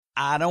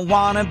I don't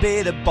wanna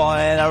be the boy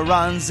that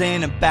runs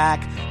in the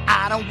back.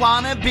 I don't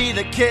wanna be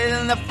the kid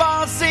that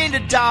falls in the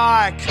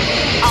dark.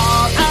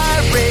 All I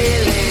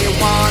really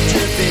want to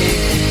be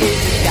is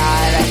the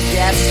guy that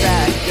gets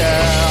that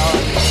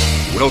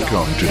girl.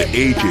 Welcome to the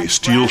AJ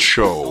Steele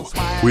Show.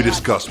 We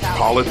discuss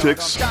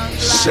politics,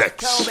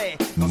 sex,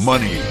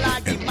 money,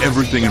 and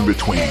everything in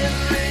between.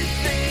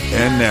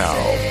 And now,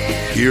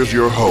 here's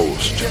your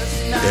host,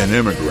 an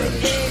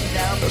immigrant,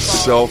 a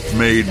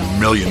self-made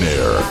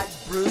millionaire,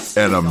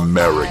 an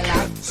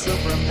American,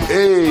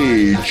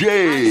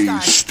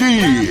 AJ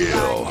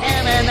Steele.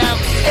 Everything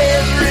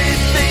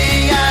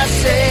I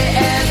say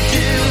and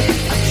do,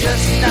 I'm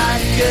just not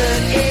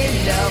good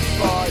enough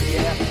for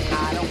you.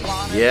 I don't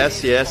wanna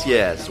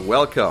Yes.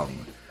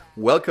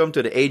 Welcome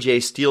to the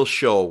AJ Steele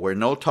Show, where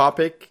no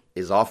topic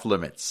is off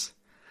limits.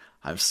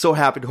 I'm so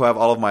happy to have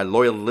all of my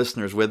loyal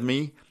listeners with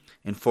me.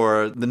 And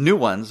for the new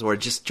ones who are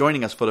just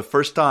joining us for the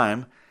first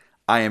time,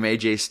 I am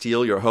AJ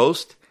Steele, your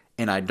host,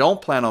 and I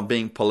don't plan on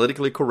being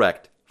politically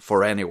correct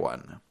for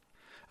anyone.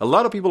 A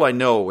lot of people I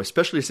know,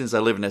 especially since I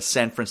live in the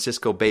San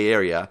Francisco Bay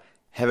Area,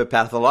 have a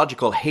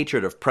pathological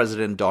hatred of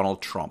President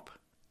Donald Trump.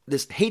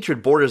 This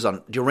hatred borders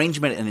on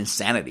derangement and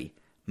insanity.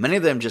 Many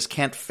of them just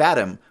can't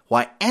fathom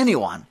why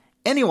anyone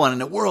in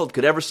the world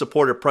could ever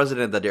support a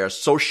president that they are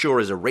so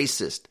sure is a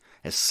racist,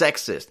 a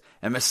sexist,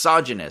 a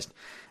misogynist,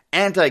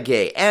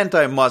 anti-gay,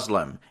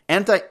 anti-Muslim,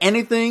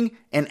 anti-anything,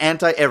 and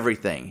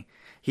anti-everything.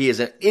 He is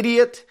an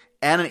idiot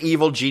and an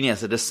evil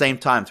genius at the same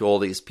time to all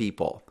these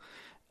people.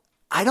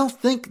 I don't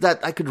think that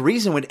I could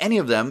reason with any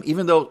of them,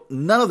 even though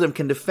none of them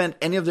can defend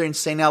any of their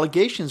insane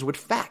allegations with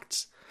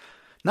facts.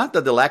 Not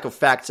that the lack of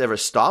facts ever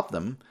stopped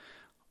them.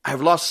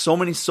 I've lost so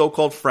many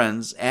so-called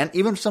friends and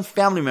even some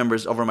family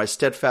members over my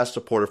steadfast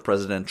support of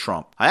President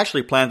Trump. I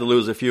actually plan to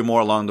lose a few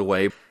more along the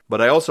way, but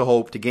I also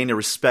hope to gain the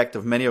respect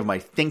of many of my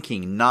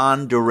thinking,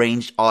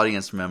 non-deranged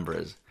audience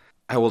members.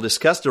 I will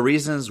discuss the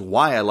reasons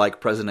why I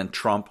like President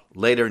Trump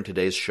later in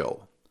today's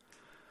show.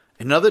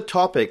 Another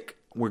topic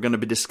we're going to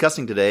be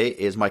discussing today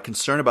is my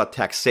concern about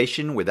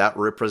taxation without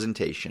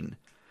representation.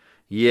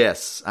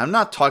 Yes, I'm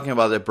not talking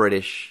about the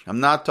British. I'm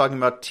not talking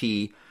about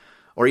tea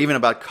or even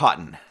about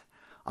cotton.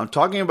 I'm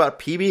talking about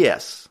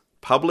PBS,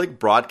 Public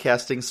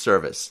Broadcasting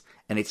Service,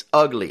 and its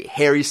ugly,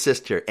 hairy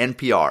sister,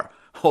 NPR,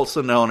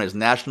 also known as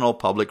National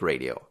Public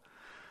Radio.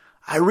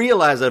 I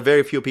realize that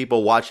very few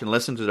people watch and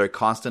listen to their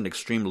constant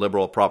extreme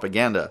liberal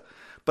propaganda,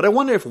 but I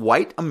wonder if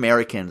white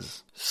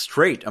Americans,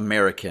 straight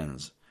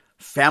Americans,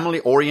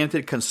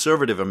 family-oriented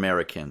conservative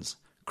Americans,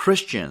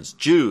 Christians,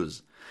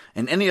 Jews,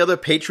 and any other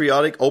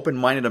patriotic,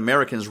 open-minded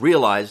Americans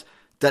realize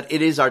that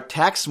it is our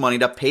tax money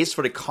that pays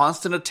for the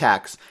constant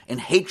attacks and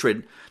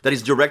hatred that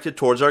is directed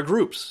towards our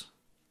groups.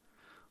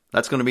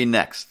 That's going to be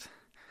next.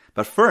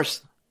 But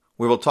first,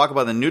 we will talk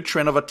about the new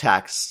trend of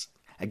attacks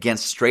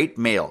against straight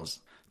males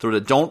through the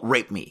don't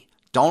rape me,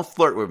 don't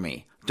flirt with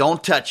me,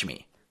 don't touch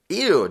me,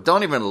 ew,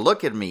 don't even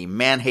look at me,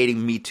 man-hating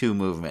MeToo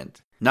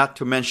movement. Not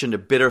to mention the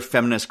bitter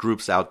feminist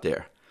groups out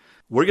there.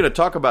 We're going to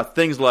talk about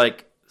things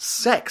like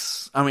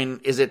sex. I mean,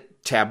 is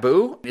it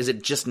taboo? Is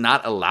it just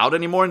not allowed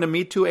anymore in the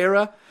MeToo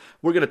era?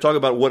 We're going to talk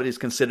about what is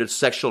considered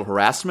sexual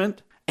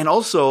harassment. And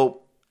also,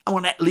 I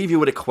want to leave you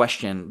with a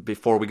question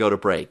before we go to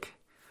break.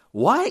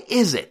 Why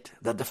is it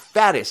that the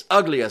fattest,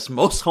 ugliest,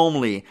 most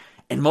homely,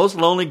 and most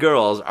lonely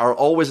girls are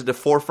always at the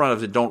forefront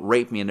of the don't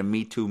rape me and the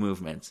Me Too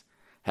movements?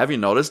 Have you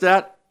noticed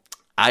that?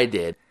 I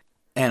did.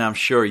 And I'm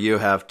sure you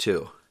have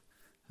too.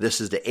 This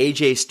is the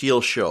AJ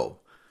Steele Show.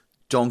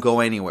 Don't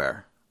go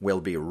anywhere. We'll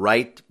be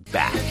right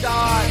back.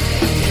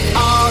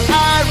 All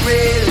I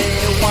really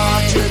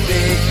want to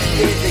be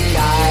is the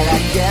guy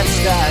that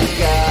gets that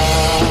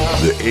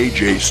girl. The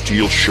AJ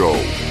Steele Show.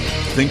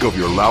 Think of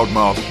your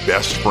loudmouth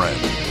best friend,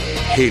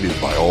 hated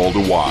by all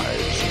the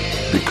wives,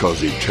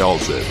 because he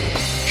tells it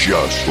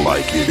just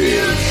like it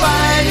is.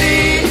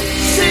 Finally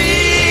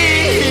see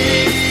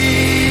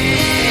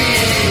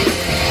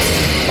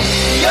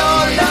your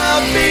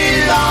love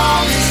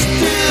belongs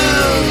to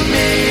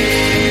me.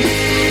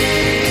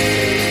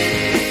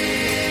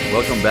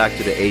 Welcome back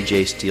to the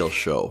AJ Steele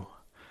Show.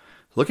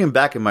 Looking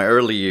back in my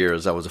early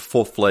years, I was a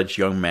full-fledged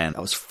young man.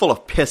 I was full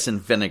of piss and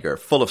vinegar,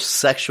 full of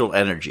sexual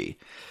energy.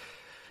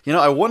 You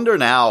know, I wonder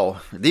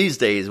now, these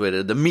days,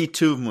 with the Me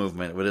Too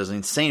movement, with those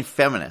insane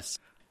feminists,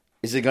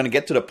 is it going to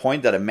get to the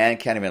point that a man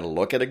can't even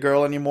look at a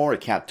girl anymore? He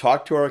can't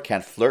talk to her,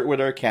 can't flirt with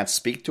her, can't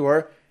speak to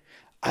her?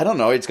 I don't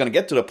know. It's going to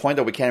get to the point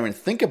that we can't even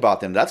think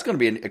about them. That's going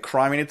to be a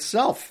crime in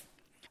itself.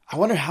 I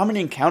wonder how many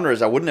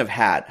encounters I wouldn't have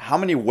had, how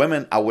many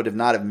women I would have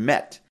not have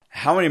met,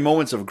 how many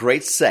moments of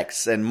great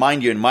sex, and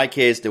mind you, in my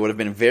case, they would have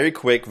been very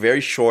quick,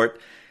 very short,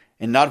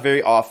 and not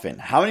very often.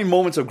 How many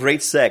moments of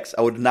great sex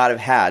I would not have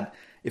had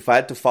if I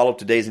had to follow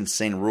today's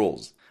insane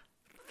rules.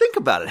 Think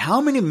about it.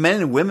 How many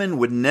men and women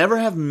would never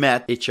have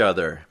met each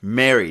other,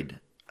 married?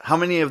 How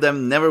many of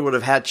them never would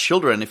have had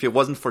children if it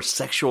wasn't for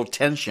sexual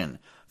tension,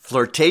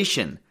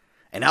 flirtation,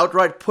 and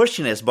outright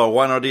pushiness by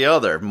one or the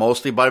other,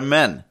 mostly by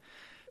men?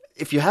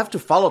 if you have to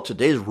follow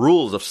today's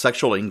rules of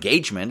sexual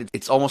engagement,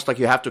 it's almost like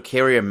you have to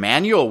carry a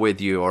manual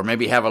with you, or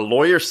maybe have a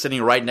lawyer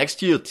sitting right next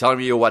to you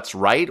telling you what's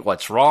right,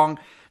 what's wrong.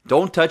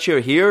 Don't touch her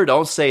here,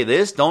 don't say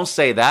this, don't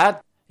say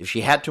that. If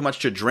she had too much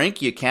to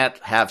drink, you can't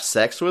have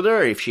sex with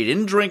her. If she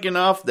didn't drink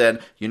enough, then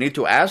you need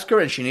to ask her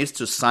and she needs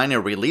to sign a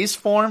release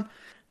form.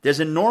 There's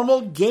a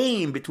normal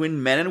game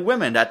between men and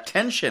women, that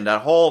tension,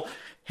 that whole,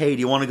 hey, do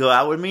you want to go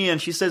out with me?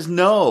 And she says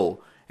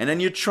no. And then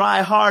you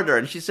try harder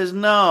and she says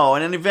no.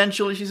 And then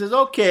eventually she says,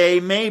 okay,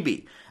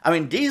 maybe. I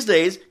mean, these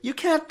days, you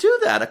can't do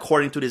that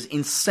according to this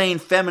insane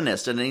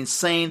feminist and an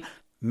insane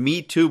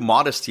MeToo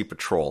modesty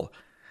patrol.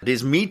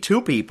 These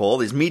MeToo people,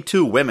 these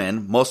MeToo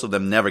women, most of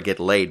them never get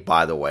laid,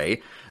 by the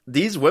way.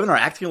 These women are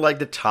acting like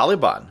the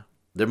Taliban.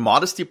 They're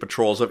modesty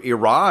patrols of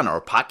Iran or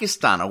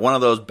Pakistan or one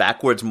of those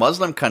backwards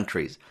Muslim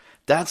countries.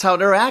 That's how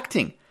they're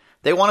acting.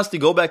 They want us to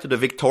go back to the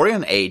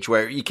Victorian age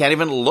where you can't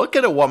even look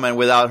at a woman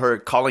without her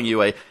calling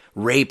you a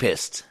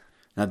rapist.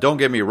 Now, don't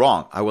get me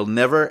wrong. I will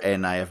never,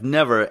 and I have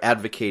never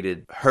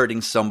advocated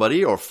hurting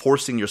somebody or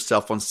forcing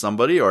yourself on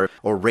somebody or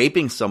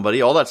raping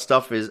somebody. All that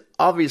stuff is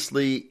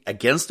obviously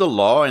against the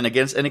law and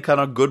against any kind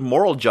of good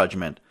moral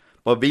judgment.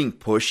 But being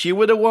pushy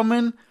with a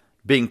woman,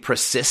 being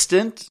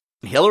persistent,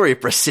 Hillary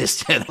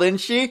persistent, isn't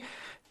she?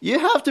 You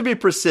have to be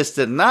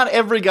persistent. Not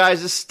every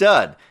guy's a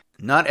stud.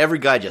 Not every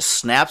guy just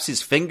snaps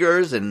his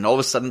fingers and all of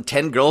a sudden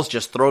 10 girls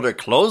just throw their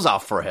clothes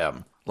off for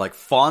him. Like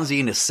Fonzie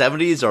in the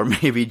 70s, or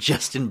maybe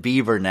Justin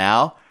Bieber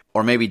now,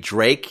 or maybe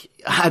Drake.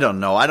 I don't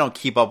know. I don't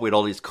keep up with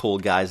all these cool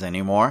guys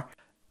anymore.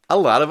 A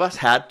lot of us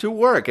had to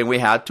work, and we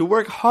had to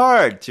work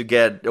hard to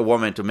get a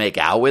woman to make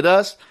out with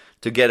us,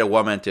 to get a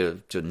woman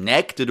to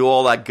neck, to do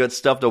all that good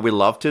stuff that we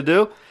love to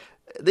do.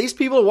 These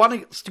people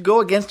want us to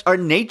go against our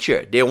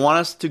nature. They want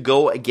us to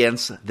go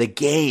against the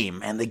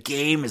game, and the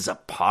game is a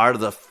part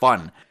of the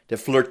fun. The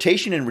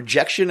flirtation and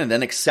rejection and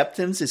then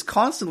acceptance is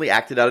constantly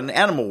acted out in the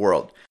animal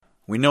world.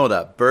 We know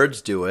that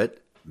birds do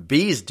it,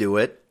 bees do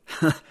it,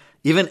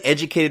 even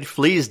educated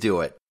fleas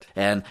do it,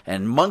 and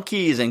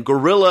monkeys and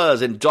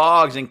gorillas and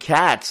dogs and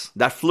cats.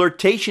 That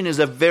flirtation is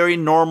a very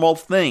normal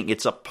thing.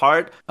 It's a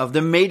part of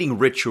the mating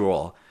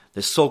ritual,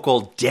 the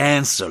so-called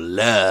dance of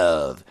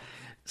love.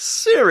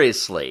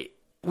 Seriously,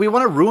 we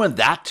want to ruin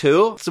that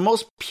too? It's the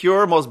most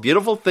pure, most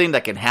beautiful thing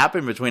that can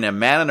happen between a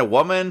man and a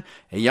woman,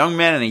 a young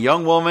man and a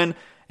young woman,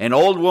 an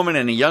old woman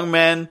and a young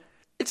man.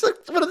 It's like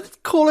one of the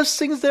coolest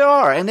things there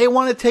are, and they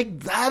want to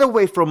take that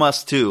away from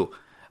us too.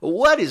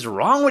 What is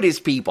wrong with these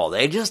people?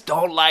 They just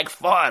don't like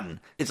fun.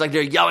 It's like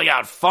they're yelling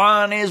out,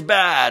 fun is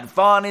bad,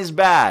 fun is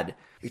bad.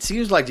 It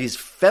seems like these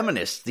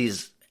feminists,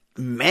 these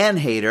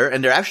man-hater,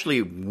 and they're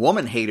actually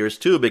woman-haters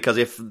too, because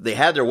if they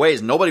had their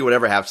ways, nobody would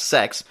ever have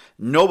sex,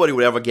 nobody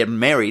would ever get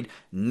married,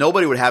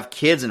 nobody would have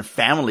kids and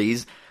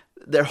families.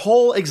 Their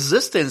whole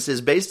existence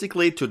is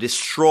basically to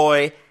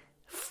destroy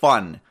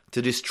fun,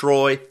 to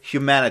destroy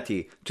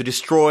humanity, to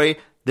destroy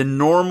the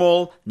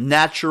normal,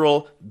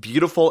 natural,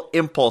 beautiful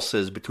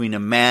impulses between a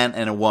man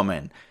and a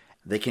woman.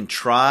 They can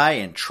try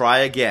and try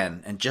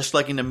again, and just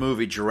like in the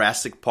movie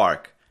Jurassic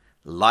Park,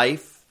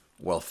 life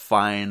will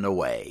find a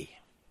way.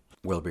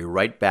 We'll be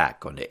right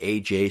back on the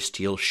AJ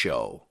Steele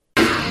Show.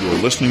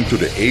 You're listening to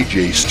the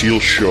AJ Steele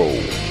Show,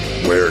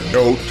 where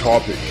no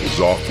topic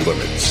is off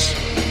limits,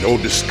 no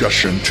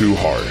discussion too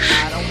harsh,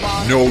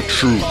 no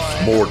truth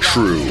more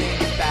true.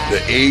 The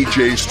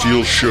AJ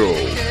Steele Show.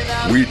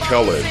 We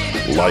tell it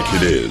like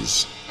it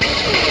is.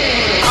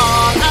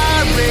 All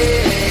I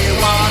really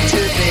want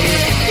to be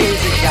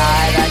is a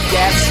guy that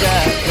gets a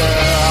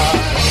girl.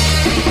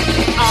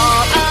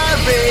 All I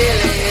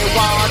really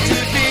want to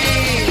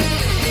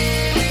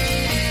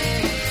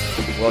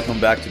be. Welcome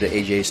back to the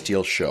AJ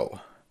Steele Show.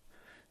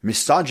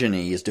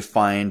 Misogyny is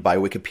defined by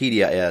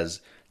Wikipedia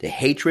as the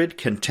hatred,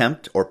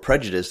 contempt, or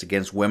prejudice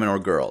against women or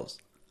girls.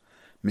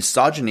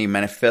 Misogyny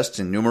manifests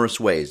in numerous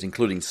ways,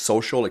 including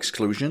social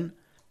exclusion,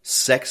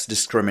 sex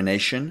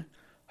discrimination,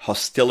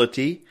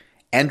 hostility,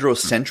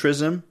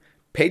 androcentrism,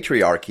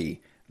 patriarchy,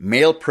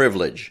 male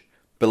privilege,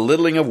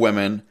 belittling of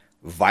women,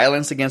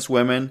 violence against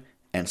women,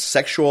 and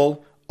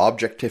sexual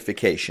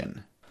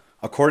objectification.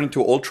 According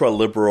to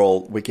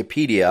ultra-liberal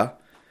Wikipedia,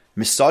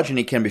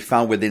 misogyny can be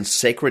found within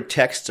sacred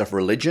texts of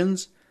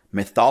religions,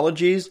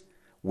 mythologies,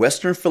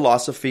 Western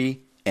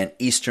philosophy, and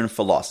Eastern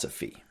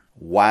philosophy.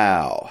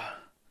 Wow.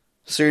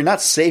 So you're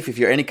not safe if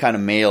you're any kind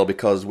of male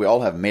because we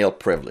all have male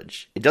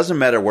privilege. It doesn't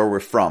matter where we're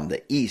from,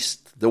 the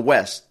East, the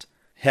West,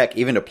 heck,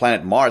 even the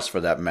planet Mars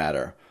for that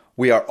matter.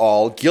 We are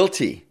all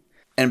guilty.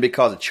 And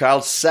because a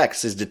child's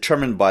sex is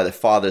determined by the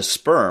father's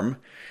sperm,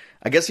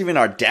 I guess even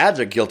our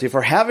dads are guilty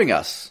for having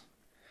us.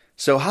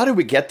 So how did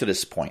we get to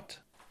this point?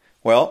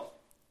 Well,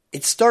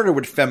 it started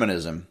with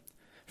feminism.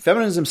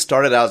 Feminism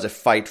started out as a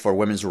fight for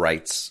women's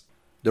rights,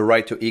 the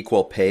right to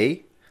equal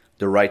pay,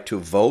 the right to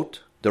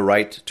vote, the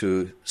right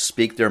to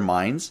speak their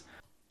minds,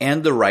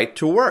 and the right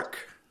to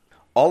work.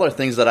 All are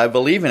things that I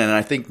believe in, and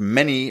I think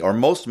many or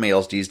most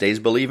males these days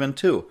believe in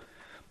too.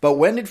 But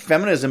when did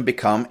feminism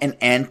become an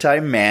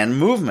anti-man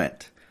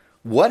movement?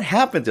 What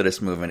happened to this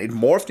movement? It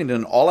morphed into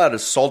an all-out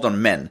assault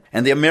on men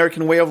and the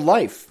American way of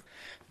life.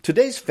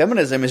 Today's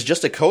feminism is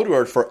just a code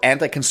word for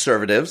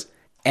anti-conservatives,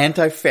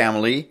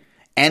 anti-family,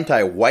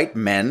 anti-white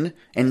men,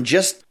 and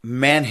just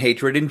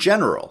man-hatred in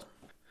general.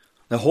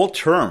 The whole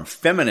term,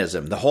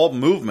 feminism, the whole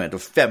movement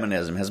of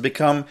feminism has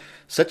become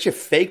such a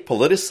fake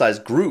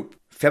politicized group.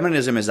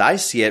 Feminism, as I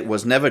see it,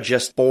 was never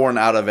just born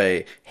out of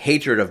a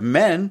hatred of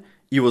men.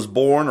 It was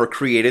born or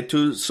created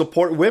to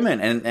support women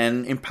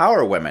and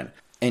empower women.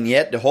 And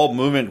yet the whole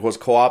movement was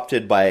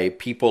co-opted by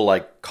people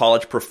like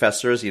college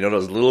professors,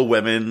 those little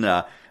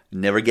women,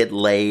 never get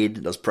laid,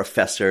 those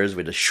professors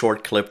with the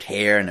short clipped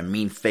hair and the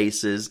mean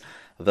faces,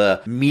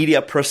 the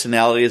media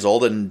personalities, all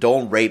the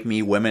don't rape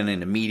me women in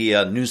the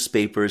media,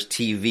 newspapers,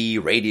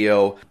 TV,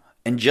 radio,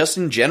 and just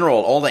in general,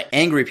 all the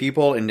angry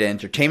people in the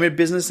entertainment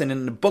business and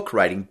in the book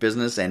writing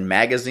business and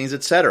magazines,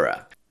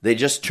 etc. They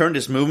just turned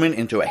this movement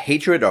into a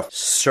hatred of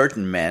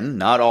certain men,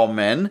 not all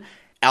men.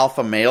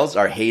 Alpha males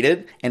are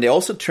hated, and they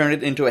also turned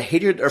it into a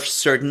hatred of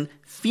certain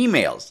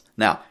females.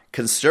 Now,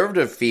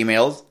 conservative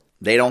females,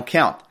 they don't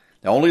count.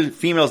 The only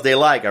females they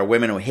like are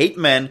women who hate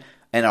men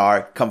and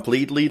are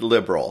completely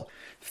liberal.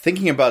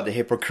 Thinking about the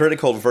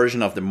hypocritical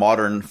version of the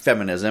modern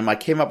feminism, I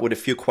came up with a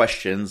few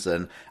questions,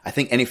 and I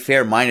think any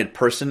fair-minded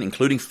person,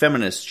 including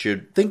feminists,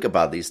 should think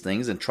about these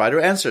things and try to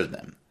answer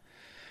them.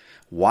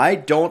 Why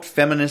don't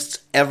feminists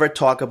ever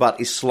talk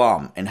about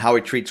Islam and how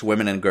it treats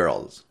women and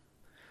girls?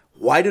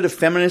 Why do the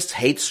feminists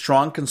hate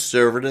strong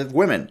conservative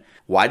women?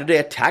 Why do they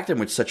attack them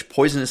with such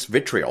poisonous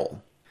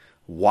vitriol?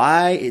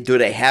 Why do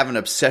they have an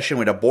obsession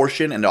with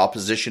abortion and the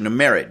opposition to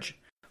marriage?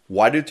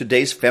 Why do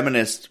today's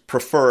feminists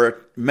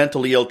prefer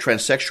mentally ill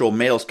transsexual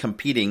males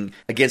competing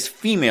against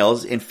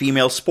females in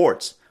female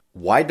sports?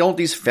 Why don't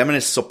these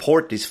feminists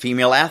support these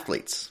female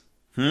athletes?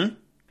 And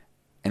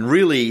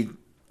really,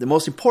 the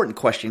most important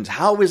question is,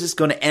 how is this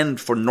going to end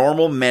for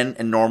normal men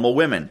and normal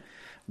women?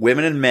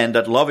 Women and men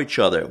that love each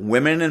other.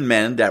 Women and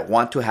men that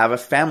want to have a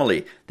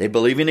family. They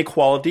believe in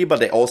equality, but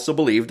they also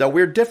believe that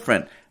we're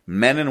different.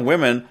 Men and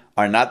women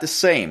are not the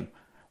same.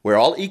 We're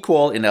all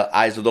equal in the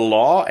eyes of the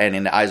law and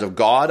in the eyes of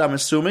God, I'm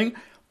assuming,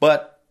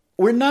 but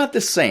we're not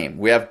the same.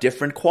 We have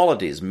different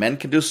qualities. Men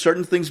can do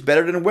certain things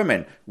better than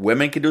women.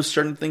 Women can do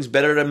certain things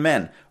better than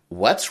men.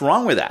 What's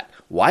wrong with that?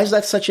 Why is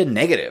that such a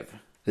negative?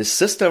 The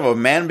system of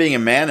man being a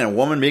man and a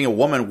woman being a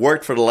woman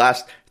worked for the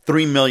last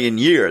 3 million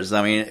years.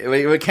 I mean,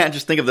 we can't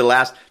just think of the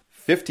last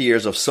 50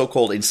 years of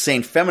so-called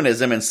insane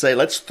feminism and say,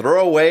 let's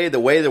throw away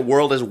the way the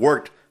world has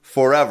worked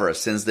forever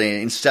since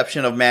the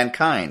inception of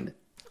mankind.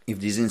 If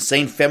these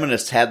insane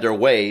feminists had their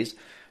ways,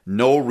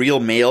 no real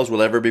males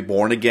will ever be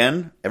born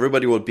again.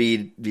 Everybody would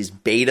be these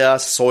beta,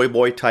 soy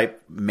boy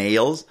type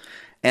males,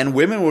 and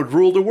women would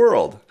rule the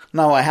world.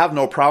 Now, I have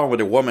no problem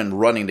with a woman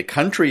running the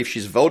country if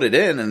she's voted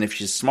in and if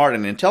she's smart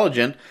and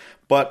intelligent,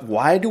 but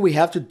why do we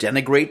have to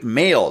denigrate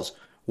males?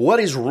 What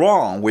is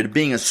wrong with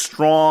being a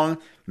strong,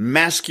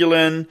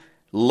 masculine,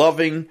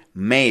 loving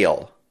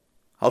male?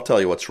 I'll tell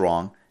you what's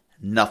wrong.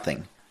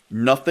 Nothing.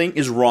 Nothing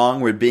is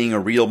wrong with being a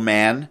real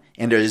man,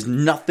 and there is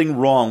nothing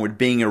wrong with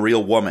being a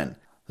real woman.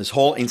 This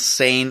whole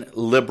insane,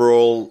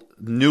 liberal,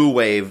 new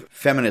wave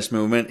feminist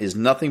movement is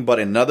nothing but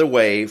another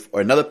wave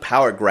or another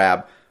power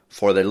grab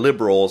for the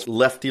liberals,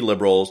 lefty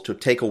liberals, to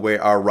take away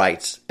our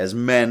rights as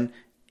men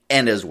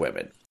and as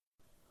women.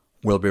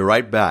 We'll be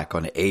right back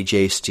on the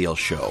AJ Steele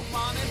Show.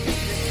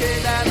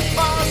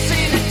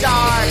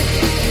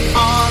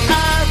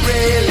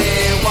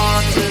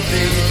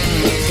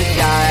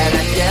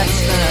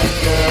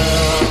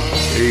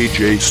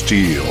 AJ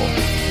Steele.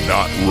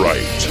 Not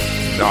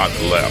right, not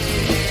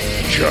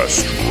left,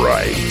 just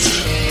right.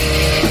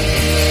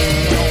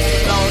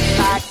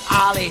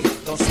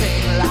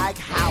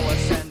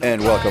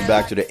 And welcome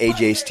back to the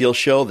AJ Steele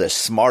Show, the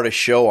smartest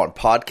show on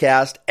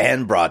podcast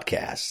and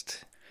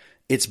broadcast.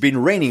 It's been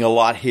raining a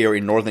lot here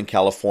in Northern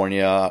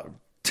California.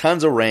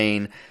 Tons of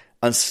rain,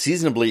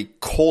 unseasonably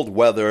cold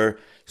weather,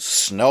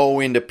 snow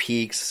in the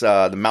peaks,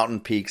 the mountain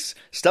peaks,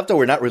 stuff that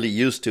we're not really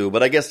used to.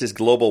 But I guess this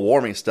global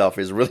warming stuff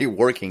is really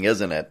working,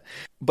 isn't it?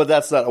 But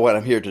that's not what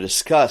I'm here to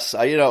discuss.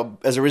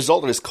 As a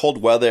result of this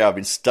cold weather, I've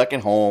been stuck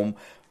at home,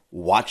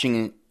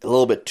 watching a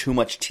little bit too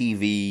much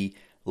TV,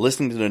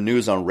 listening to the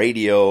news on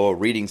radio,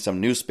 reading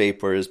some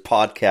newspapers,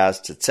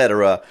 podcasts,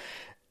 etc.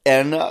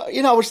 And,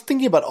 I was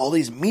thinking about all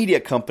these media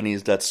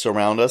companies that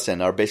surround us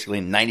and are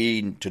basically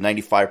 90 to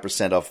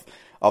 95%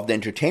 of the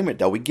entertainment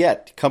that we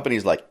get.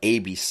 Companies like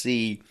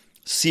ABC,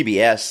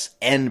 CBS,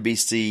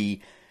 NBC,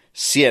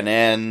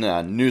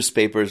 CNN,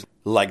 newspapers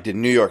like the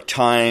New York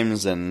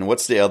Times, and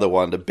what's the other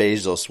one? The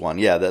Bezos one.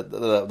 Yeah,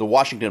 the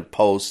Washington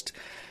Post.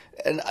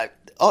 And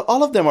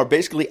all of them are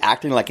basically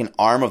acting like an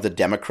arm of the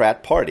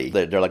Democrat Party.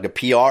 They're like the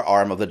PR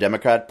arm of the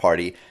Democrat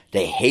Party.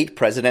 They hate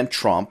President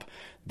Trump.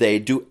 They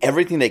do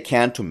everything they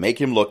can to make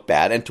him look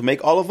bad and to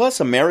make all of us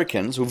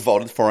Americans who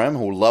voted for him,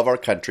 who love our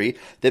country,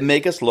 they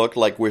make us look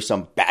like we're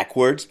some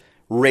backwards,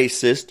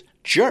 racist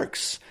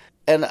jerks.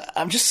 And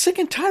I'm just sick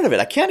and tired of it.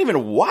 I can't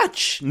even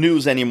watch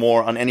news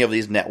anymore on any of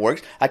these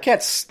networks. I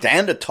can't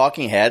stand the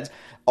talking heads.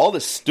 All the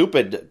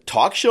stupid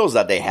talk shows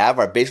that they have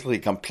are basically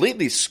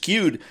completely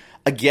skewed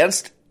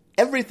against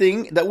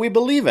everything that we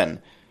believe in.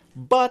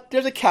 But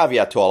there's a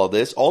caveat to all of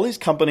this. All these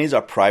companies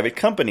are private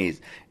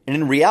companies. And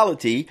in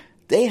reality,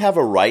 they have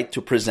a right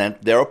to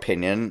present their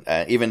opinion,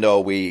 even though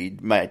we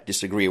might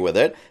disagree with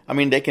it. I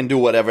mean, they can do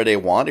whatever they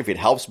want. If it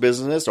helps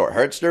business or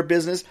hurts their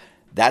business,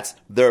 that's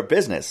their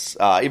business.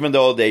 Even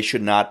though they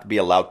should not be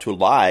allowed to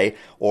lie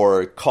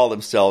or call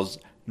themselves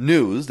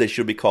news, they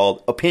should be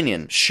called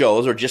opinion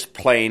shows or just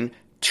plain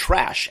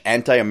trash,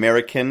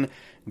 anti-American,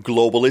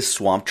 globalist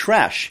swamp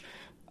trash.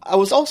 I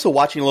was also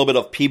watching a little bit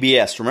of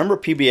PBS. Remember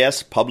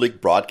PBS,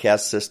 Public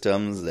Broadcast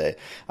Systems?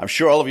 I'm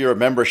sure all of you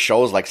remember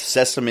shows like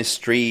Sesame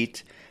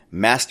Street,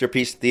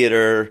 Masterpiece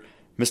Theater,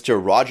 Mr.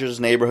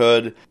 Rogers'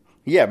 Neighborhood.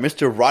 Yeah,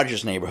 Mr.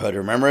 Rogers' Neighborhood.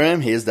 Remember him?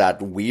 He's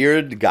that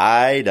weird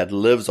guy that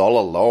lives all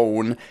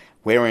alone,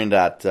 wearing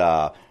that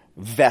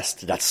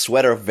vest, that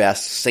sweater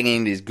vest,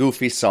 singing these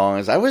goofy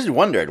songs. I always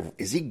wondered,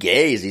 is he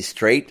gay? Is he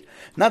straight?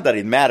 Not that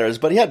it matters,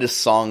 but he had this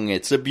song,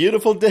 "It's a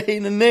beautiful day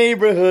in the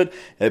neighborhood,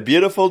 a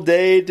beautiful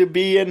day to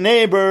be a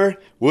neighbor.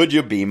 Would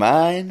you be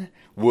mine?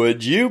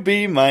 Would you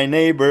be my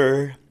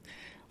neighbor?"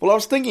 Well, I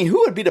was thinking,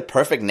 who would be the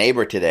perfect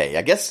neighbor today?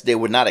 I guess they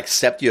would not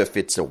accept you if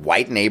it's a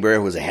white neighbor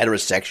who's a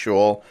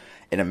heterosexual,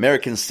 an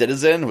American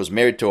citizen who's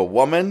married to a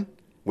woman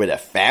with a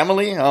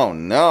family. Oh,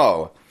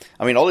 no.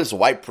 I mean, all this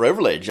white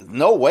privilege.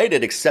 No way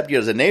they'd accept you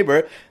as a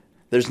neighbor.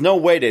 There's no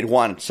way they'd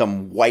want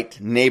some white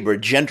neighbor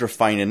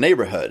gentrifying a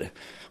neighborhood.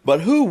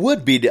 But who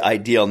would be the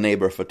ideal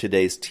neighbor for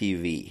today's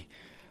TV?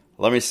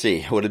 Let me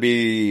see. Would it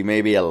be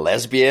maybe a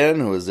lesbian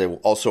who is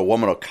also a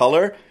woman of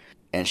color?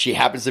 And she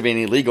happens to be an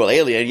illegal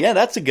alien. Yeah,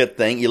 that's a good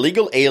thing.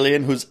 Illegal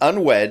alien who's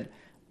unwed,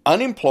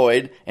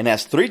 unemployed, and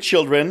has 3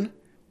 children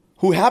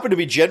who happen to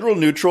be gender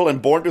neutral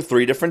and born to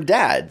 3 different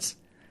dads.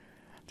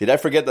 Did I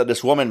forget that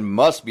this woman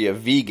must be a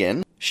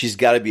vegan? She's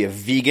got to be a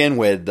vegan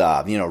with,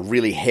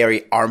 really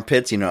hairy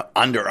armpits,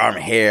 underarm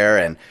hair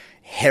and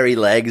hairy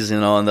legs,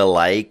 and the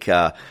like.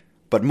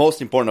 But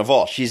most important of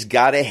all, she's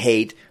got to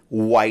hate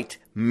white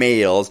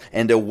males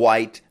and the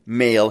white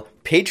male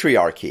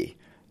patriarchy.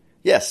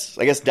 Yes,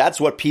 I guess that's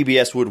what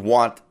PBS would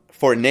want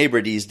for a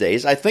neighbor these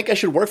days. I think I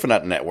should work for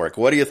that network.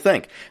 What do you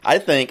think? I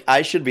think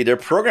I should be their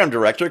program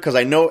director because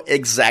I know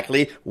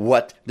exactly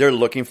what they're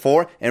looking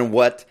for and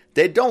what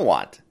they don't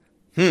want.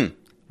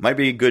 Might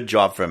be a good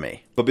job for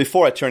me. But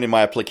before I turn in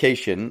my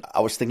application, I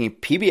was thinking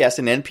PBS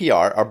and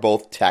NPR are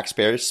both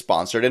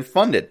taxpayer-sponsored and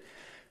funded.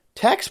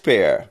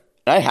 Taxpayer.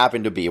 I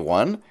happen to be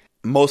one.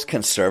 Most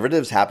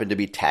conservatives happen to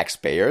be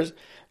taxpayers.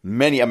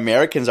 Many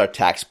Americans are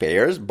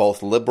taxpayers,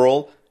 both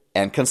liberal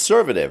and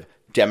conservative,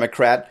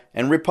 Democrat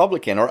and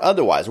Republican or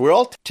otherwise. We're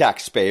all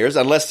taxpayers,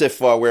 unless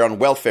if we're on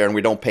welfare and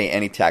we don't pay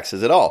any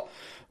taxes at all.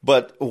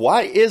 But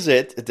why is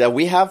it that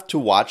we have to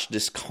watch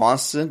this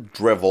constant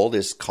drivel,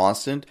 this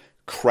constant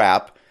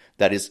crap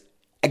that is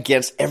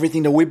against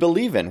everything that we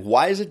believe in?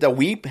 Why is it that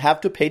we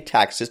have to pay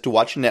taxes to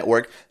watch a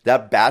network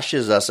that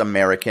bashes us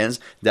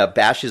Americans, that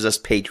bashes us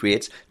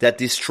patriots, that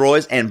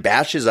destroys and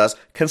bashes us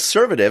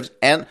conservatives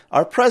and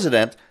our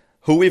president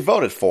who we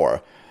voted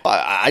for?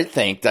 I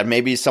think that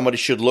maybe somebody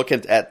should look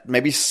at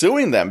maybe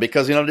suing them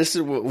because, this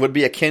would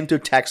be akin to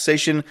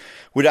taxation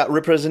without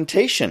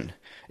representation.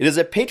 It is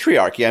a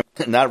patriarchy,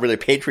 not really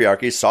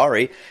patriarchy,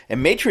 sorry, a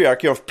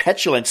matriarchy of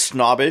petulant,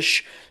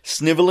 snobbish,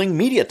 sniveling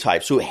media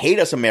types who hate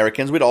us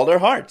Americans with all their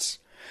hearts.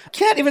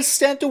 Can't even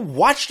stand to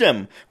watch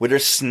them with their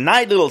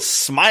snide little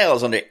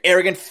smiles on their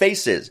arrogant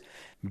faces.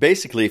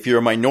 Basically, if you're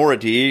a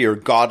minority, you're a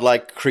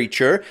godlike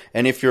creature,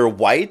 and if you're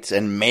white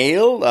and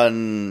male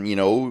and,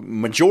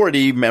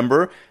 majority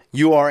member,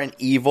 you are an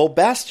evil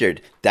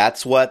bastard.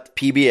 That's what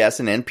PBS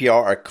and NPR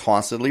are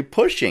constantly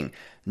pushing.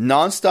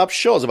 Non-stop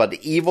shows about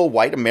the evil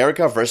white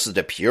America versus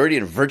the purity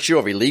and virtue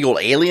of illegal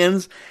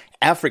aliens,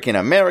 African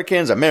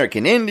Americans,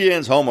 American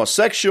Indians,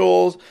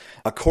 homosexuals.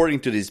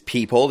 According to these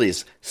people,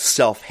 these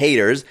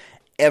self-haters,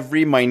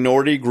 every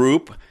minority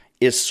group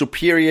is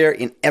superior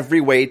in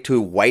every way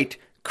to white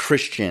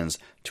Christians,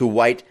 to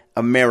white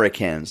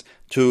Americans,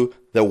 to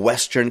the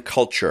Western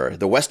culture.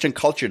 The Western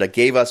culture that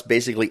gave us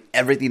basically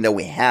everything that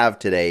we have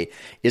today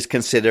is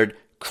considered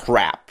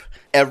crap.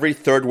 Every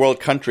third world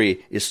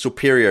country is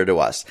superior to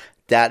us.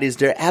 That is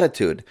their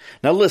attitude.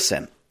 Now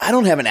listen, I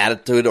don't have an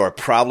attitude or a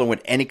problem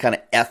with any kind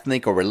of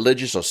ethnic or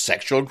religious or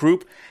sexual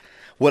group.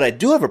 What I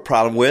do have a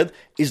problem with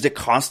is the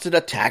constant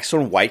attacks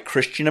on white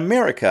Christian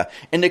America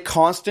and the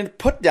constant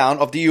put down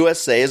of the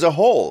USA as a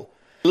whole.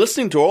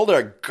 Listening to all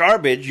their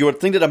garbage, you would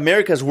think that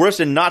America is worse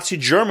than Nazi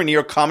Germany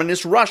or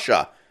communist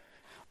Russia.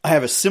 I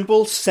have a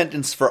simple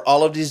sentence for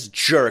all of these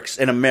jerks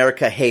and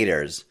America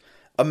haters.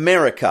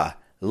 America,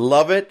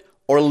 love it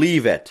or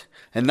leave it.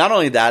 And not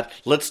only that,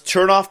 let's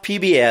turn off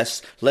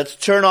PBS, let's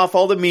turn off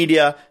all the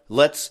media,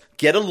 let's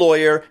get a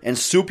lawyer and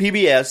sue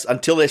PBS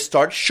until they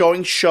start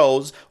showing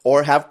shows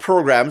or have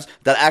programs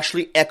that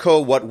actually echo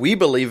what we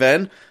believe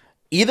in.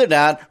 Either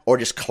that or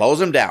just close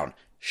them down.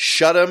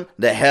 Shut them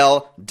the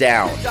hell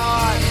down. All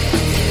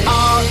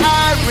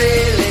I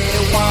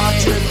really want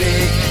to be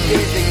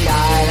is the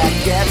guy that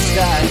gets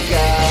the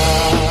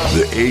girl.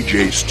 The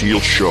AJ Steele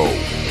Show.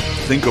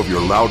 Think of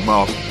your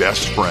loudmouth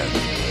best friend,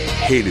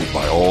 hated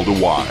by all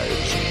the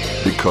wives,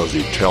 because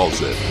he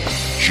tells it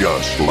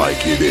just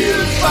like it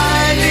is.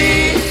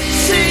 Finally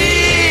see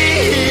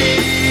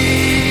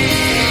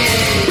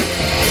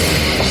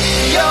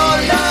your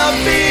love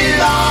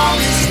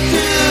belongs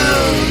to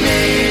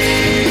me.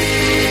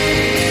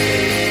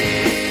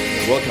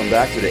 Welcome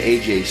back to the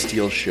AJ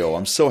Steele Show.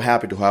 I'm so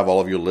happy to have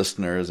all of you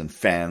listeners and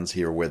fans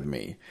here with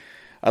me.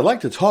 I'd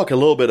like to talk a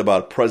little bit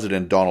about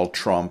President Donald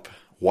Trump,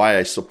 why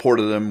I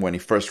supported him when he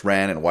first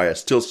ran and why I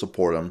still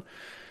support him.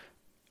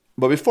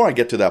 But before I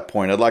get to that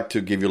point, I'd like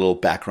to give you a little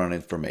background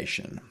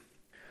information.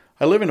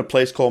 I live in a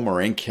place called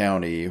Marin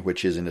County,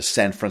 which is in the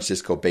San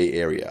Francisco Bay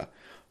Area.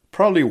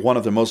 Probably one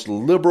of the most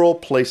liberal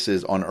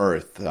places on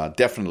earth,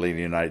 definitely in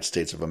the United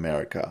States of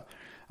America.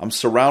 I'm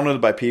surrounded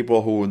by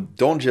people who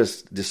don't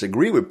just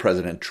disagree with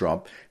President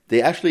Trump,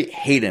 they actually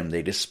hate him,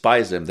 they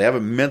despise him, they have a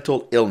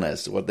mental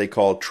illness, what they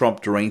call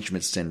Trump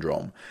derangement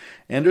syndrome.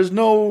 And there's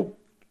no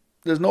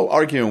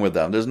arguing with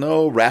them. There's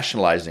no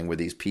rationalizing with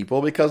these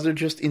people because they're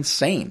just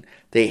insane.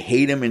 They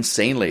hate him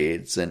insanely.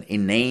 It's an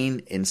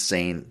inane,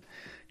 insane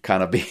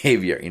kind of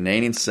behavior.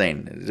 Inane,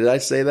 insane. Did I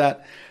say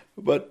that?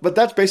 But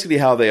that's basically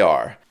how they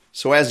are.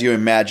 So as you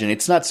imagine,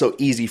 it's not so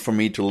easy for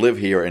me to live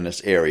here in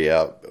this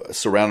area,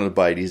 surrounded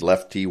by these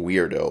lefty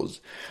weirdos.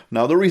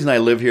 Now, the reason I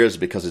live here is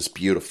because it's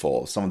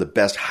beautiful. Some of the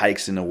best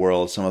hikes in the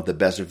world, some of the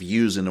best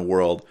views in the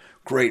world,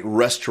 great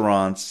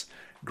restaurants,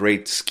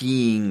 great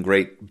skiing,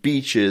 great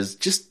beaches,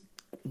 just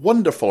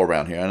wonderful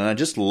around here. And I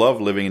just love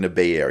living in the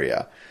Bay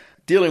Area.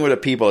 Dealing with the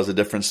people is a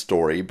different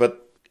story,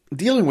 but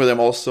dealing with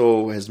them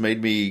also has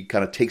made me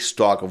kind of take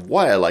stock of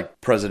why I like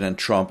President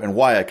Trump and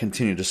why I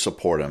continue to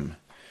support him.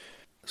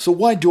 So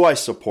why do I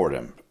support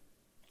him?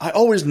 I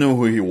always knew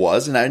who he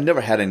was, and I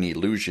never had any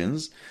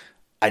illusions.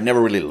 I never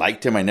really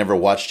liked him. I never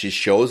watched his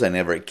shows. I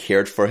never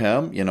cared for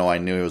him. You know, I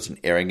knew he was an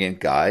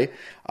arrogant guy.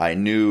 I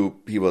knew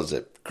he was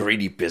a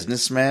greedy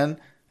businessman,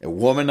 a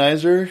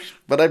womanizer.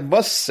 But I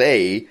must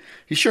say,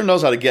 he sure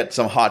knows how to get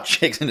some hot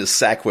chicks in his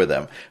sack with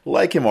him.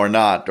 Like him or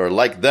not, or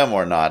like them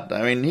or not.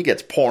 I mean, he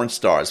gets porn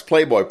stars,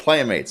 Playboy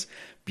playmates,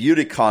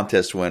 beauty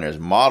contest winners,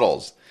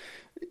 models.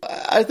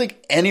 I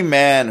think any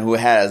man who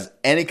has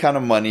any kind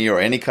of money or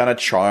any kind of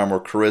charm or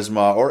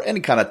charisma or any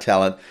kind of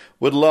talent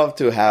would love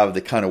to have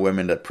the kind of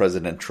women that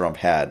President Trump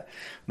had.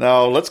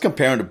 Now, let's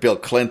compare him to Bill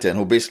Clinton,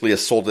 who basically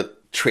assaulted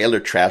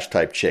trailer trash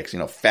type chicks,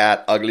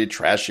 fat, ugly,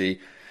 trashy.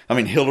 I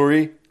mean,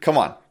 Hillary, come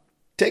on.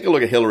 Take a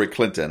look at Hillary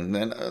Clinton.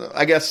 And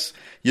I guess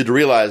you'd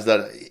realize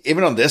that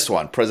even on this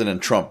one,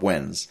 President Trump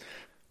wins.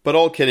 But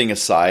all kidding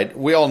aside,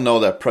 we all know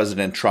that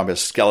President Trump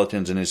has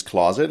skeletons in his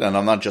closet, and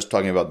I'm not just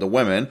talking about the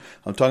women,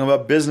 I'm talking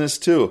about business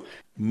too.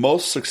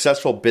 Most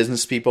successful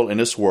business people in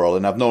this world,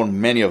 and I've known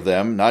many of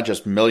them, not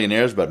just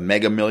millionaires, but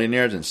mega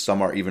millionaires, and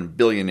some are even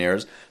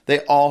billionaires, they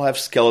all have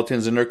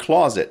skeletons in their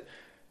closet.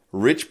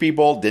 Rich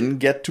people didn't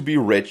get to be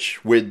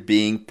rich with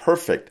being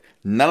perfect.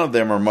 None of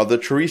them are Mother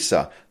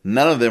Teresa.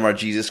 None of them are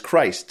Jesus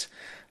Christ.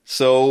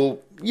 So,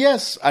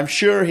 yes, I'm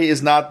sure he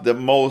is not the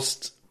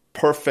most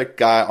perfect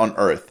guy on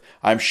earth.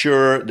 I'm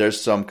sure there's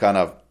some kind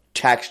of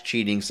tax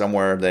cheating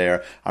somewhere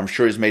there. I'm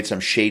sure he's made some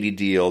shady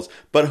deals.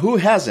 But who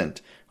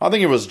hasn't? I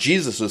think it was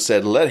Jesus who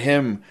said, "Let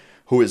him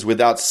who is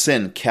without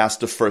sin cast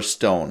the first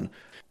stone."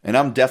 And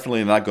I'm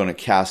definitely not going to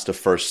cast the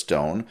first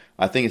stone.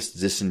 I think it's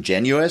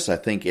disingenuous. I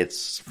think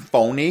it's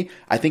phony.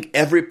 I think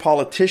every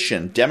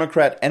politician,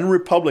 Democrat and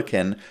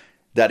Republican,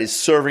 that is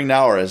serving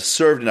now or has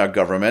served in our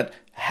government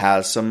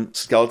has some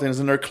skeletons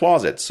in their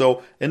closet.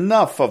 So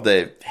enough of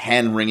the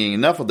hand-wringing,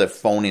 enough of the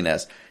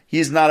phoniness.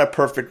 He's not a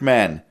perfect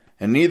man,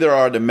 and neither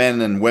are the men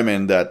and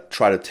women that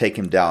try to take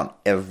him down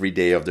every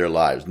day of their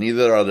lives.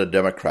 Neither are the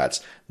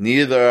Democrats.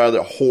 Neither are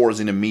the whores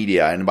in the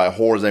media, and by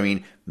whores I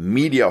mean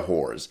media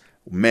whores,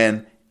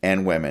 men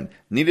and women.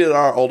 Neither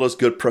are all those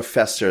good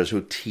professors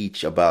who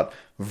teach about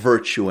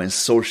virtue and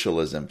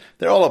socialism.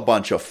 They're all a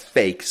bunch of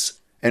fakes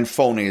and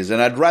phonies,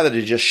 and I'd rather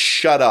they just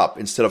shut up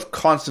instead of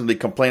constantly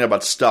complain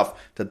about stuff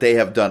that they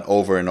have done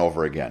over and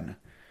over again.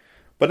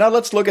 But now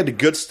let's look at the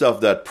good stuff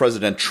that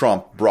President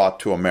Trump brought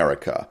to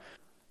America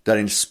that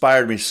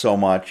inspired me so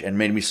much and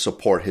made me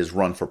support his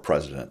run for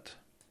president.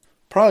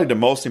 Probably the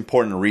most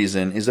important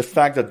reason is the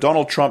fact that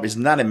Donald Trump is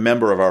not a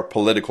member of our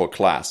political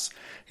class.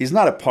 He's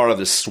not a part of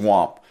this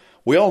swamp.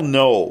 We all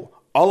know,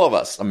 all of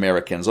us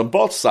Americans on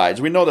both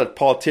sides, we know that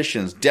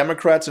politicians,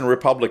 Democrats and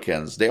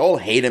Republicans, they all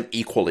hate him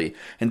equally.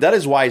 And that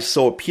is why he's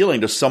so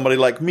appealing to somebody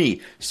like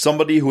me,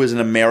 somebody who is an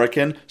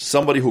American,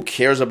 somebody who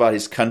cares about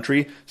his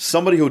country,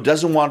 somebody who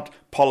doesn't want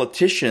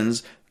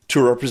politicians to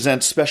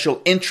represent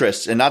special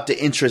interests and not the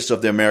interests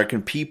of the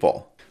American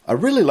people. I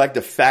really like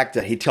the fact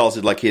that he tells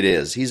it like it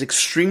is. He's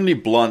extremely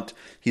blunt.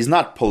 He's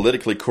not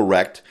politically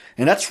correct.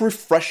 And that's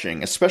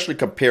refreshing, especially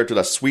compared to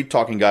that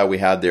sweet-talking guy we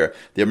had there,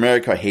 the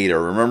America hater.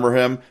 Remember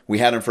him? We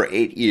had him for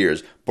 8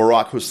 years,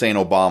 Barack Hussein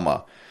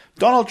Obama.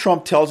 Donald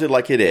Trump tells it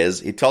like it is.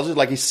 He tells it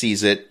like he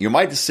sees it. You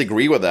might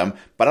disagree with him,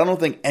 but I don't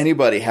think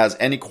anybody has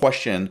any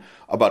question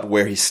about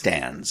where he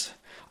stands.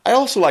 I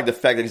also like the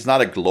fact that he's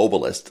not a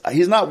globalist.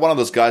 He's not one of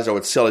those guys that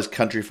would sell his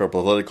country for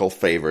political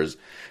favors.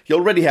 He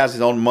already has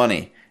his own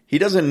money. He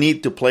doesn't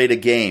need to play the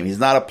game. He's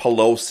not a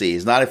Pelosi.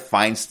 He's not a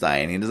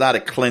Feinstein. He's not a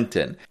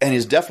Clinton. And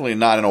he's definitely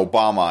not an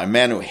Obama, a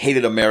man who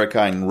hated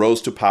America and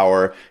rose to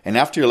power. And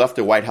after he left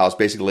the White House,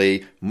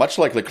 basically, much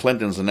like the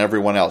Clintons and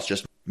everyone else,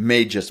 just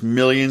made just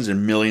millions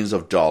and millions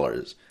of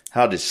dollars.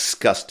 How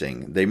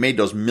disgusting. They made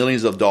those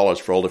millions of dollars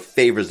for all the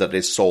favors that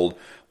they sold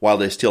while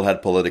they still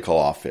had political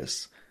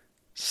office.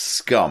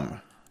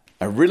 Scum.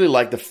 I really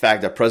like the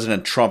fact that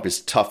President Trump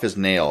is tough as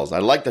nails. I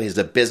like that he's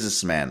a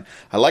businessman.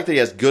 I like that he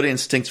has good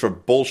instincts for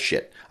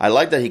bullshit. I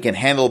like that he can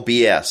handle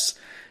BS.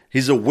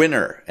 He's a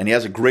winner, and he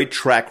has a great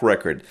track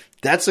record.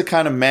 That's the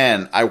kind of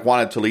man I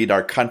wanted to lead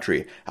our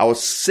country. I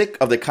was sick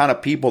of the kind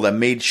of people that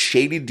made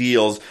shady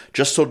deals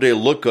just so they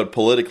look good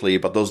politically,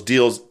 but those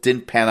deals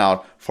didn't pan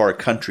out for our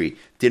country,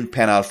 didn't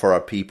pan out for our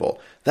people.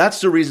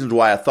 That's the reason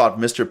why I thought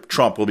Mr.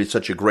 Trump will be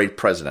such a great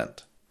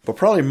president. But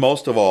probably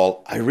most of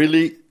all, I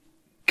really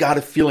got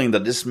a feeling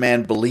that this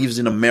man believes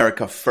in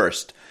America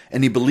first,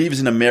 and he believes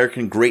in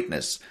American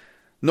greatness.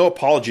 No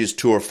apologies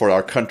tour for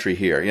our country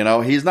here. You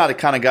know, he's not the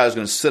kind of guy who's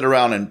going to sit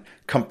around and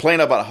complain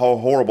about how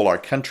horrible our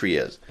country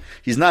is.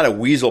 He's not a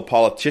weasel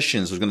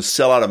politician who's going to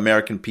sell out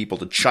American people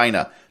to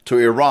China, to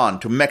Iran,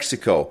 to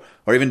Mexico,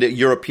 or even the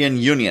European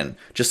Union,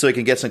 just so he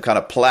can get some kind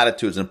of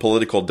platitudes and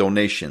political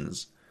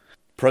donations.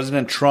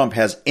 President Trump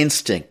has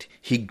instinct.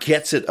 He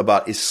gets it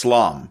about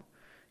Islam.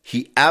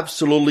 He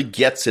absolutely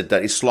gets it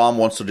that Islam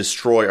wants to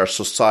destroy our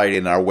society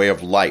and our way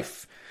of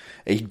life.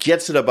 He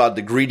gets it about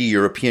the greedy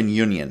European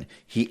Union.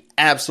 He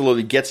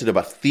absolutely gets it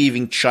about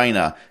thieving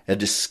China, a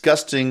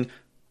disgusting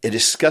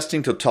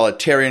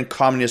totalitarian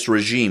communist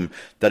regime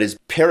that is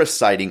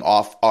parasiting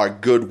off our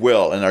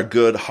goodwill and our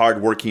good,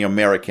 hardworking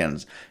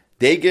Americans.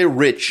 They get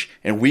rich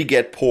and we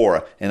get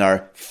poor, and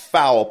our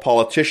foul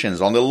politicians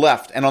on the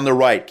left and on the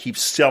right keep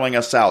selling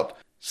us out,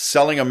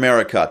 selling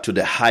America to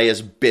the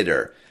highest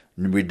bidder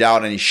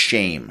without any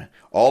shame.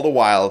 All the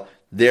while,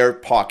 their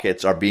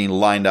pockets are being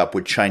lined up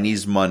with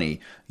Chinese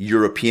money,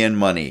 European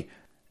money,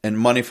 and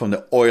money from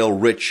the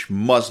oil-rich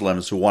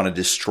Muslims who want to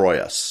destroy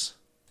us.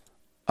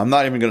 I'm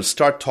not even going to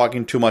start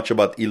talking too much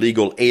about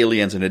illegal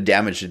aliens and the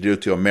damage they do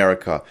to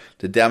America,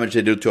 the damage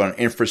they do to our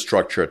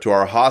infrastructure, to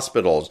our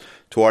hospitals,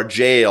 to our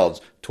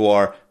jails, to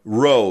our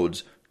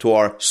roads, to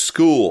our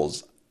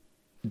schools.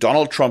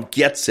 Donald Trump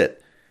gets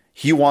it.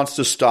 He wants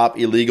to stop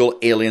illegal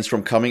aliens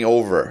from coming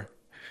over.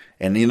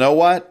 And you know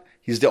what?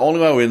 He's the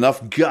only one with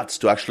enough guts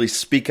to actually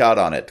speak out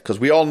on it. Because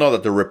we all know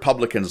that the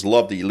Republicans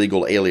love the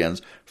illegal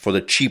aliens for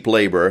the cheap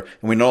labor.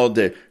 And we know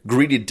the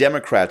greedy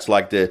Democrats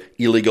like the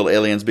illegal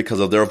aliens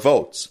because of their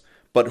votes.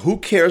 But who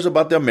cares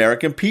about the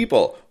American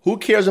people? Who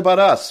cares about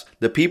us?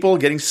 The people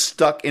getting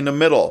stuck in the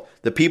middle.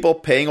 The people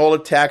paying all the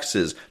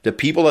taxes. The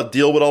people that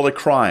deal with all the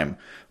crime.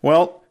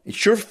 Well, it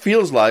sure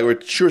feels like, or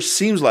it sure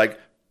seems like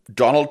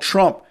Donald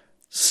Trump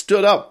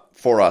stood up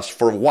for us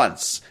for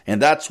once.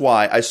 And that's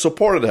why I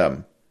supported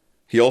him.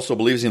 He also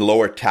believes in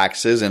lower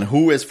taxes, and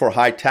who is for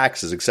high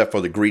taxes except for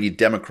the greedy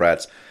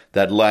Democrats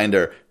that line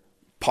their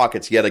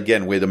pockets yet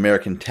again with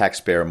American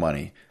taxpayer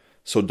money.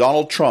 So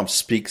Donald Trump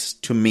speaks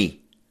to me.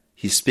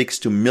 He speaks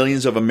to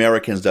millions of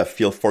Americans that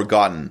feel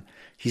forgotten.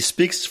 He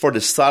speaks for the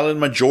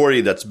silent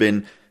majority that's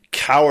been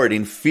cowered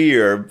in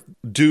fear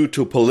due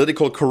to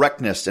political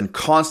correctness and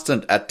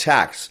constant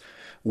attacks,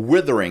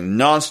 withering,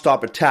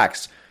 non-stop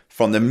attacks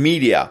from the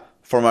media,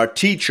 from our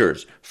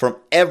teachers, from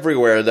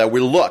everywhere that we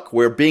look.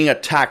 We're being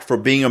attacked for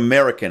being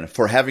American,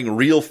 for having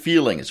real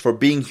feelings, for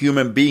being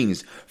human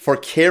beings, for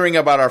caring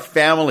about our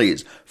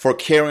families, for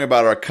caring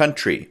about our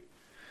country.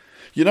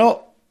 You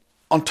know,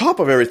 on top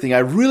of everything, I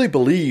really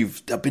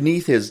believe that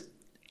beneath his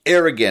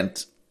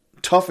arrogant,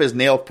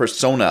 tough-as-nail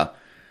persona,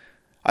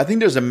 I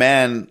think there's a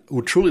man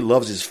who truly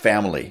loves his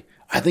family.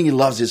 I think he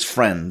loves his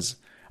friends.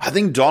 I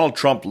think Donald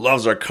Trump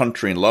loves our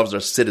country and loves our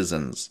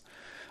citizens.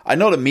 I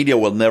know the media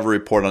will never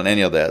report on any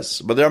of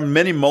this, but there are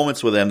many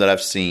moments with him that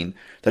I've seen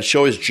that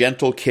show his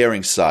gentle,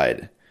 caring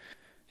side.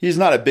 He's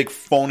not a big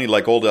phony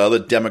like all the other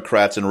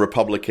Democrats and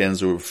Republicans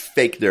who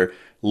fake their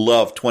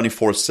love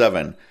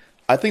 24/7.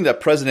 I think that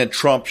President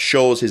Trump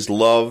shows his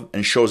love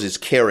and shows his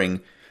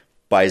caring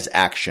by his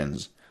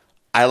actions.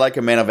 I like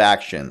a man of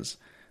actions.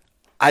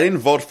 I didn't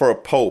vote for a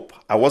pope.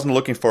 I wasn't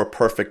looking for a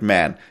perfect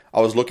man.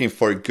 I was looking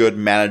for a good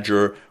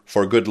manager,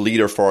 for a good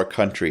leader for our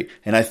country.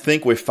 And I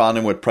think we found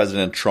him with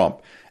President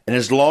Trump. And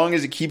as long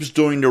as he keeps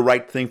doing the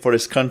right thing for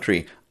this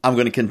country, I'm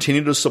going to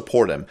continue to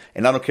support him.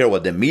 And I don't care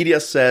what the media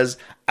says.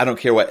 I don't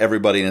care what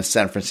everybody in the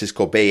San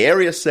Francisco Bay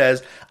Area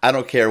says. I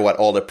don't care what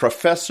all the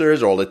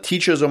professors or all the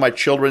teachers of my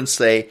children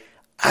say.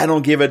 I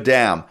don't give a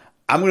damn.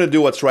 I'm going to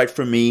do what's right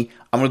for me.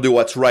 I'm going to do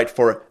what's right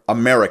for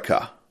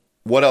America.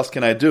 What else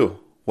can I do?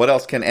 What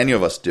else can any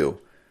of us do?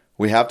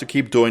 We have to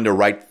keep doing the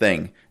right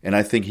thing. And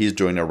I think he's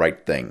doing the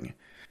right thing.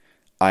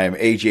 I am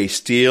AJ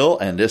Steele,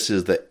 and this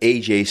is the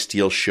AJ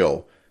Steele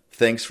Show.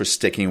 Thanks for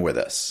sticking with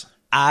us.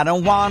 I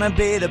don't want to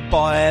be the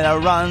boy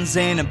that runs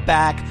in the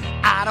back.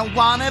 I don't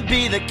want to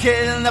be the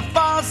kid that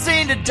falls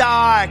in the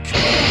dark.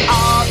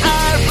 All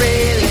I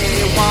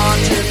really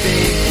want to be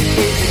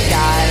is the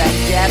guy that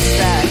gets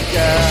that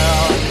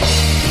girl.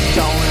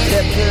 Don't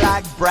look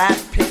like Brad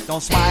Pitt. Don't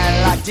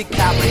smile like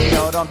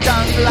DiCaprio, don't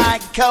dunk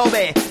like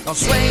Kobe, don't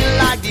swing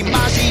like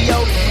DiMaggio.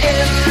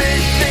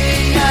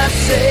 Everything I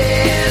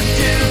say and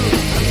do,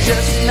 I'm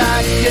just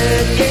not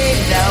good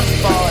enough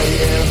for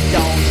you.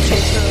 Don't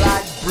kick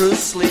like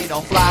Bruce Lee,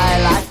 don't fly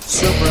like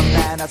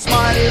Superman, not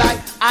smart like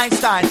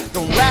Einstein,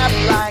 don't rap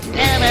like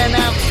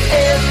Eminem.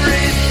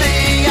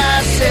 Everything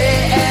I say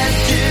and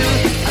do,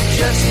 I'm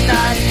just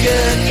not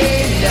good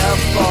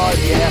enough for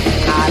you.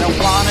 I don't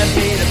wanna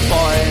be the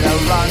boy that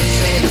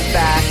runs in the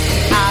back,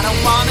 I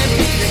don't wanna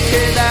be the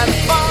kid that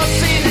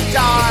falls in the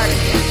dark.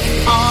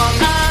 All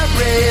I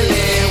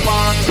really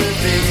want to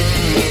be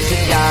is a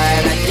guy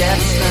that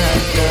gets the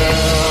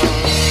girl.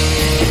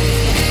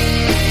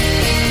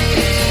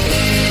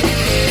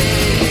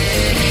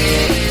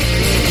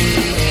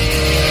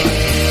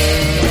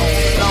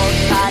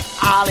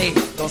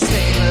 Don't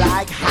sing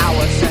like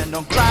Howard, and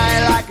don't cry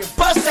like a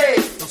pussy,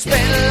 don't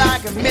spend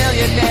like a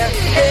millionaire.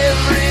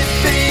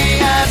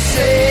 Everything I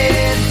say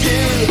and do,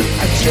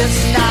 I'm just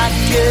not